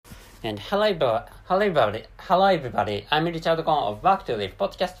And hello everybody. I'm Richard Gon of Back to Live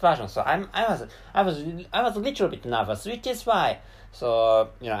podcast version. So I was a little bit nervous, which is why. So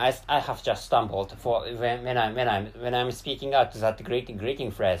I have just stumbled for when I'm speaking out that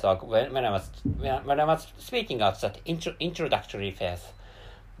greeting phrase, or when I was speaking out that introductory phrase,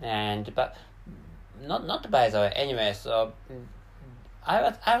 and but not by the way. Anyway, so.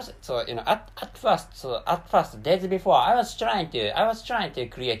 I was so at first days before I was trying to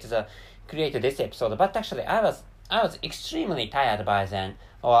create this episode, but actually I was extremely tired by then.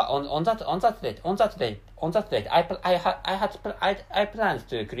 Or on that date I planned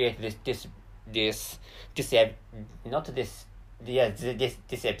to create this not this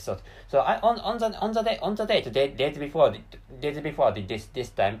this episode. So I on the days before this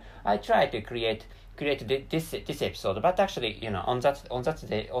time I tried to create this episode, but actually on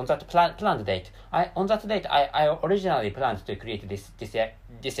that planned date I originally planned to create this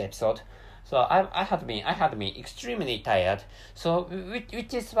episode. So I had been extremely tired, so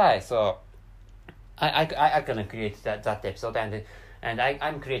which is why so I gonna create that episode, and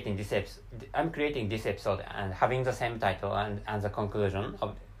I'm creating this episode and having the same title and the conclusion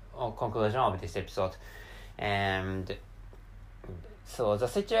of this episode. And so the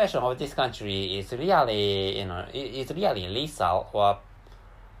situation of this country is really, is really lethal, or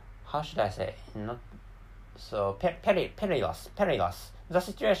how should I say? Not so perilous. The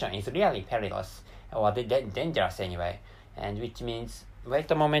situation is really perilous, or dangerous anyway. And which means, wait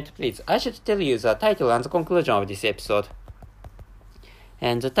a moment, please. I should tell you the title and the conclusion of this episode.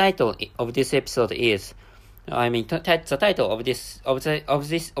 And the title of this episode is, the title of this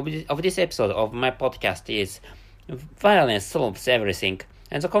episode of my podcast is Violence Solves Everything,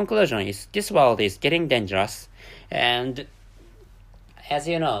 and the conclusion is this world is getting dangerous. And as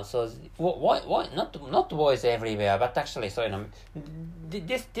you know, so what not wars everywhere, but actually, so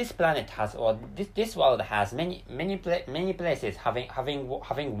this planet has, or this world has many places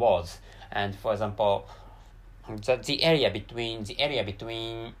having wars. And for example, the area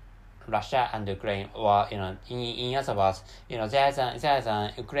between Russia and Ukraine, or in other words, there's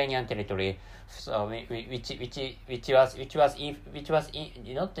an Ukrainian territory, so which was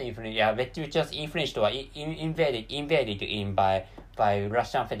infringed or invaded in by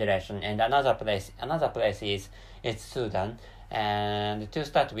Russian Federation. And another place is Sudan. And to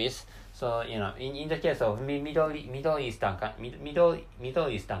start with, so in the case of Middle Eastern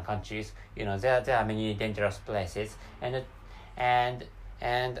countries, there are many dangerous places. And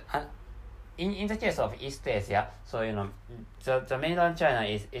in the case of East Asia, so the mainland China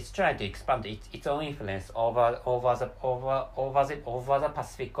is trying to expand its own influence over the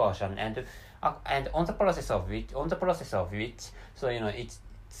Pacific Ocean, and on the process of which so it's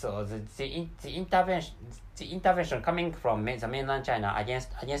so the intervention coming from the mainland China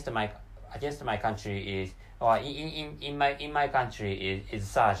against my country is, or in my country is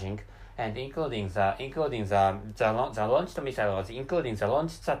surging, and including the launched missiles, including the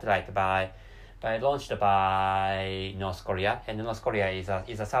launched satellite launched by North Korea. And North Korea is a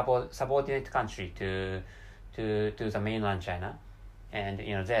subordinate country to the mainland China. And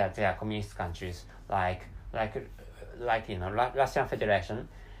they are communist countries like Russian Federation.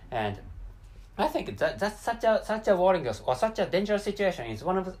 And I think that's such a worrying or such a dangerous situation is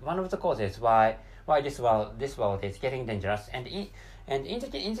one of the causes why this world is getting dangerous. And in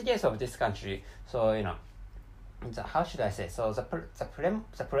the case of this country, so how should I say? So the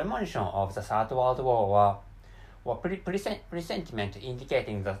premonition of the Third World War or presentiment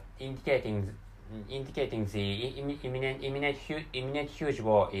indicating the imminent huge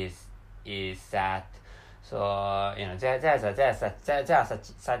war is that, so there's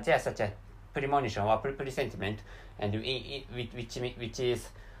such a premonition or presentiment, and which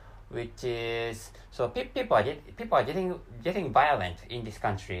is so people are getting violent in this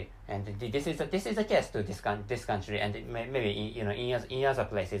country. And this is the case to this country, and maybe in other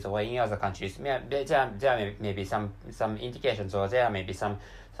places or in other countries there may be some indications, or there may be some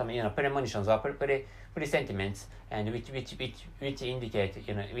premonitions or presentiments, and which indicate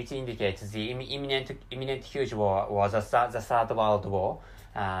the imminent huge war, or the Third World War.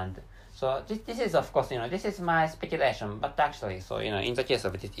 And so this is, of course, this is my speculation, but actually, so in the case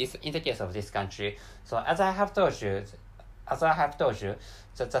of this country, so as I have told you,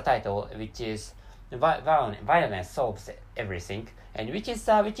 the title, which is Violence Solves Everything, and which is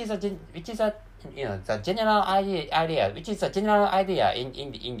the general idea, which is a general idea in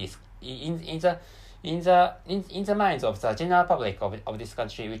the minds of the general public of this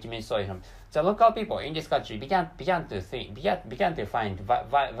country, which means, so the local people in this country began to find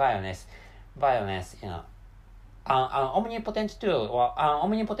violence an omnipotent tool or an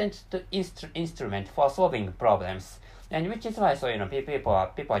omnipotent instrument for solving problems, and which is why people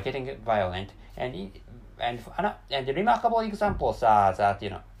are getting violent, and remarkable examples are that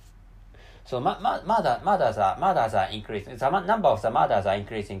so murders are increasing. The number of the murders are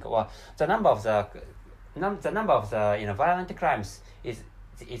increasing, or the number of the violent crimes is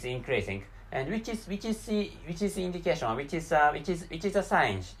increasing, and which is the indication, which is a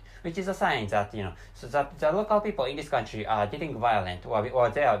sign. Which is a sign that so that the local people in this country are getting violent, or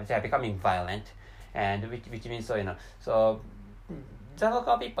they are becoming violent, and which means so the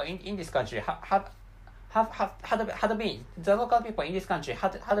local people in this country had been the local people in this country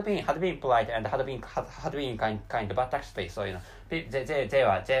had been polite and had been kind, but actually they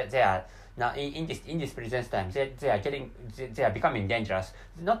are now in this present time they are becoming dangerous.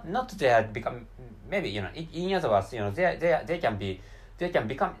 Not they are become, maybe in other words they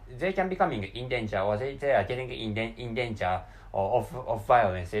can becoming in danger, or they are getting in danger of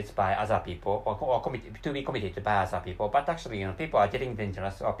violences by other people, or to be committed by other people. But actually people are getting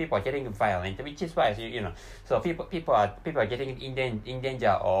dangerous, or people are getting violent, which is why so people are getting in danger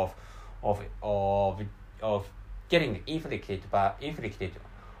of getting inflicted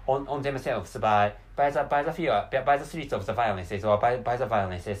on themselves by the streets of the violences, or by the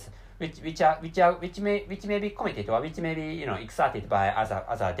violences which may be committed, or which may be exerted by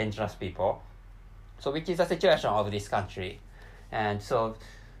other dangerous people. So which is the situation of this country. And so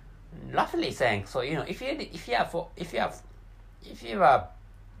roughly saying, so if you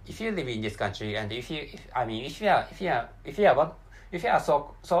live in this country, and if you are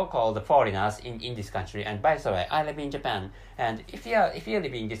so-called foreigners in this country, and by the way, I live in Japan, and if you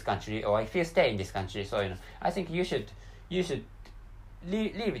live in this country, or if you stay in this country, so I think you should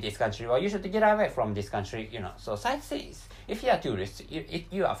leave this country, or you should get away from this country. So sightseeing, if you are tourists,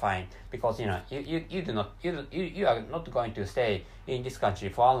 you are fine, because you are not going to stay in this country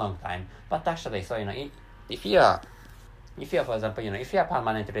for a long time. But actually, so if you are, for example, if you are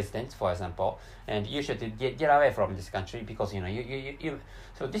permanent residents, for example, and you should get away from this country, because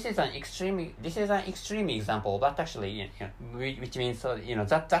so this is an extreme example, but actually which means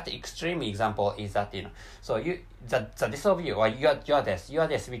that extreme example is that so the death of you, or your death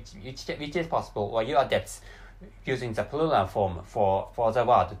which is possible, or your deaths using the plural form for the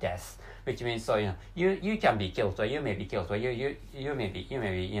word death, which means so you can be killed, or you may be killed, or you may be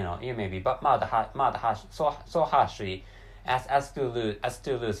murdered so harshly as to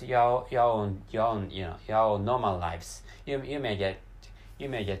lose your own normal lives. You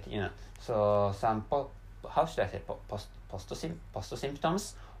may get so some how should I say, post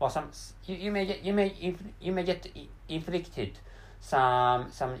symptoms, or some you may get inflicted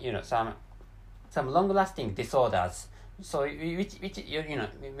some long lasting disorders. So which if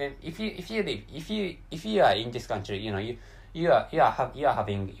you are in this country, you are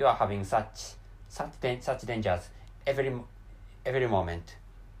having such dangers every moment.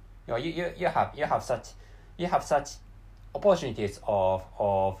 You have such opportunities of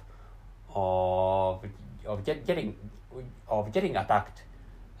getting attacked,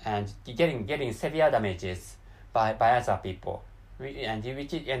 and getting severe damages by other people, and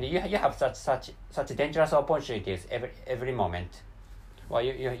you have such dangerous opportunities every moment. Well,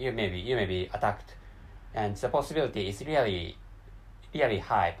 you may be attacked, and the possibility is really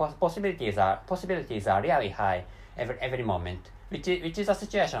high. Possibilities are really high every moment, which is the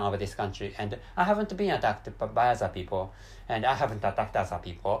situation of this country. And I haven't been attacked by other people, and I haven't attacked other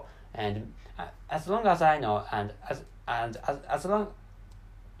people, and as long as I know, and as long,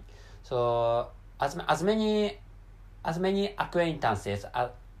 so as many acquaintances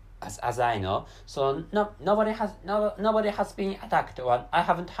as I know, so nobody has been attacked, or I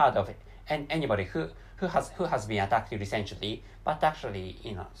haven't heard of anybody who has been attacked recently. But actually,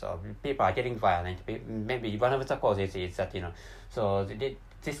 so people are getting violent. Maybe one of the causes is that so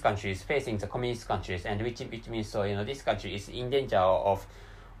this country is facing the communist countries, and which means so this country is in danger of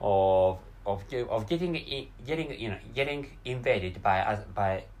getting invaded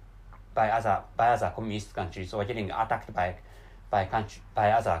by other communist countries, or getting attacked by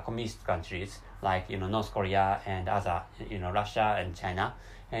other communist countries, like North Korea and other Russia and China.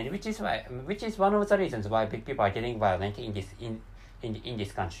 And which is one of the reasons why people are getting violent in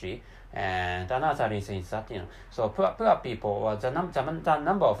this country. And another reason is that so poor people, or the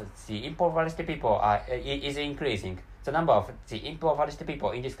number of the impoverished people is increasing. The number of the impoverished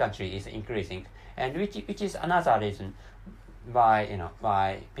people in this country is increasing, and which is another reason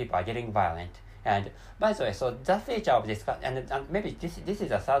why people are getting violent. And by the way, so the future of this and maybe this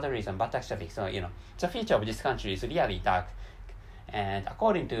is a third reason, but actually, so the future of this country is really dark. And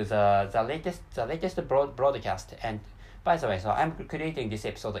according to the latest broadcast, and by the way, so I'm creating this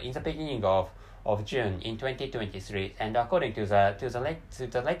episode in the beginning of June in 2023, and according to the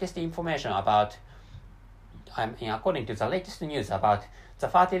latest information about, according to the latest news about the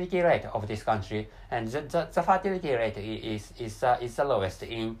fertility rate of this country, and the fertility rate is the lowest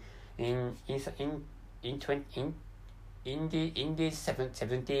in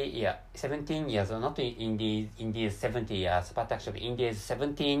 17 years, or not in these 70 years, but actually in these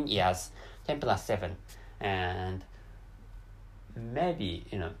 17 years, 10 plus 7, and maybe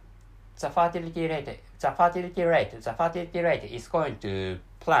the fertility rate is going to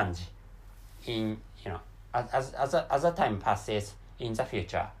plunge in as the time passes in the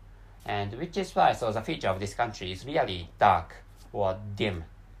future, and which is why so the future of this country is really dark or dim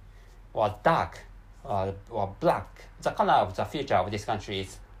or dark or black. The color of the future of this country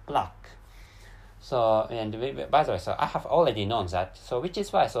is black. So, and by the way, so I have already known that. So, which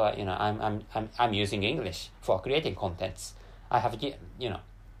is why so I'm using English for creating contents. I have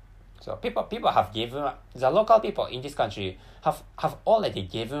so people have given up. The local people in this country have already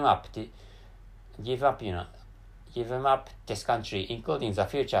given up this country, including the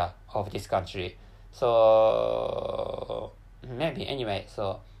future of this country. So maybe anyway.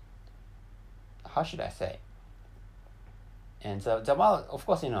 So how should I say? And the world, of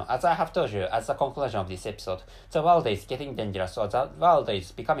course, as I have told you, as the conclusion of this episode, the world is getting dangerous, or the world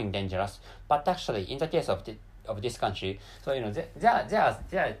is becoming dangerous. But actually, in the case of this country, so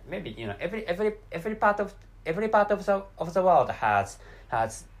there maybe every part of the world has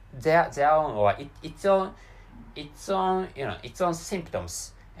their own or its own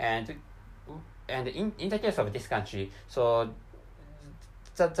symptoms, and in the case of this country, so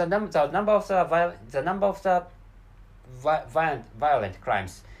the number of the violent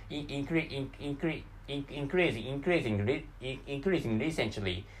crimes increasing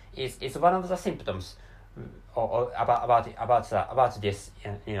recently is one of the symptoms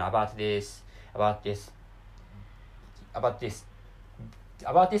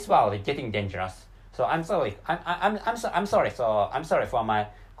about this world getting dangerous. So I'm sorry. I'm sorry. So I'm sorry for my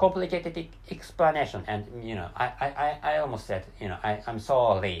complicated explanation. And I almost said I'm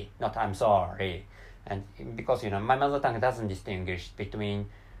sorry, not I'm sorry. And because my mother tongue doesn't distinguish between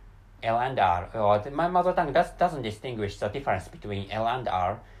L and R, or my mother tongue doesn't distinguish the difference between L and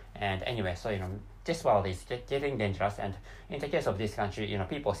R. And anyway, so this world is getting dangerous. And in the case of this country,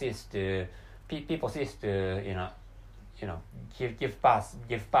 people cease to give birth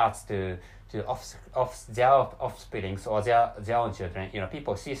to their offsprings or their own children.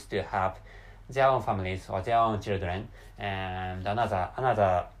 People cease to have their own families or their own children. And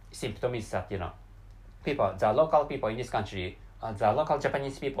another symptom is that the local people in this country, the local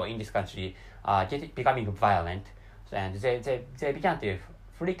Japanese people in this country are becoming violent, and they began to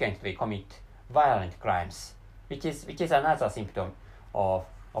frequently commit violent crimes, which is another symptom of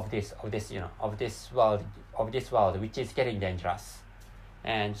this world which is getting dangerous.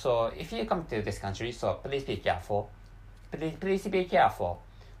 And so if you come to this country, so please be careful. Please be careful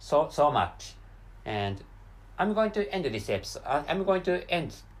so much. And I'm going to end this episode. I'm going to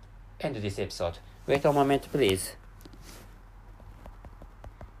end this episode. Wait a moment, please.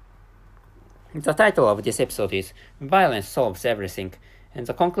 The title of this episode is Violence Solves Everything. And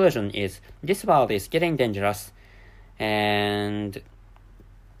the conclusion is this world is getting dangerous. And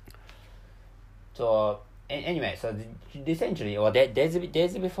so anyway, so recently or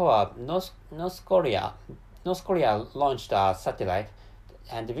days before, North Korea launched a satellite,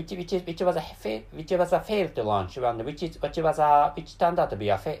 and which was a failed launch, and which turned out to be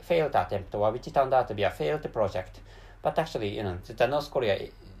a failed attempt, or which turned out to be a failed project. But actually, the North Korea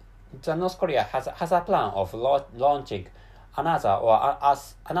has a plan of launching another or a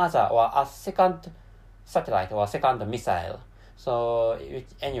second satellite or second missile. So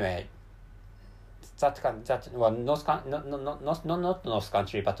anyway, not North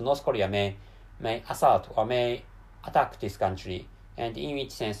country, but North Korea may assault or may attack this country. And in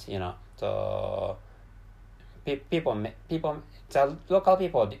which sense, the local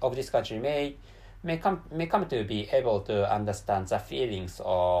people of this country may come to be able to understand the feelings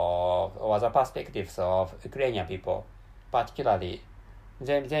or the perspectives of Ukrainian people. Particularly,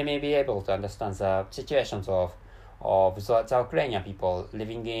 they may be able to understand the situations of the Ukrainian people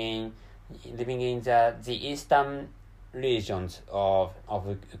living in the eastern regions of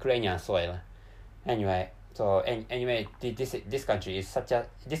Ukrainian soil. Anyway. So anyway, this country is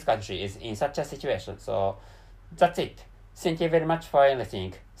in such a situation. So that's it. Thank you very much for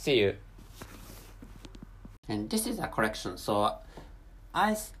listening. See you. And this is a correction. So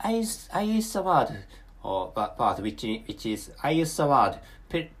I use the word part which is I use the word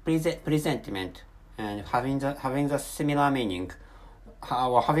presentiment and having the similar meaning,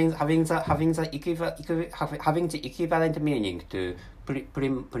 or having the equivalent meaning to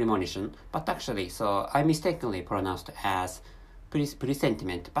premonition, but actually, so I mistakenly pronounced as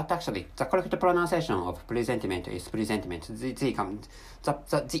presentiment, but actually the correct pronunciation of presentiment is presentiment.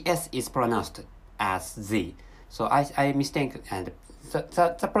 The S is pronounced as Z, so I mistake, and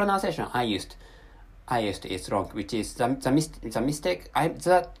the pronunciation I used is wrong, which is the mistake.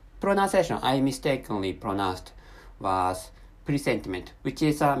 The pronunciation I mistakenly pronounced was presentiment, which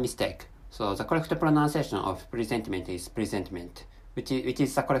is a mistake. So the correct pronunciation of presentiment is presentiment, which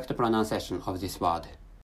is the correct pronunciation of this word.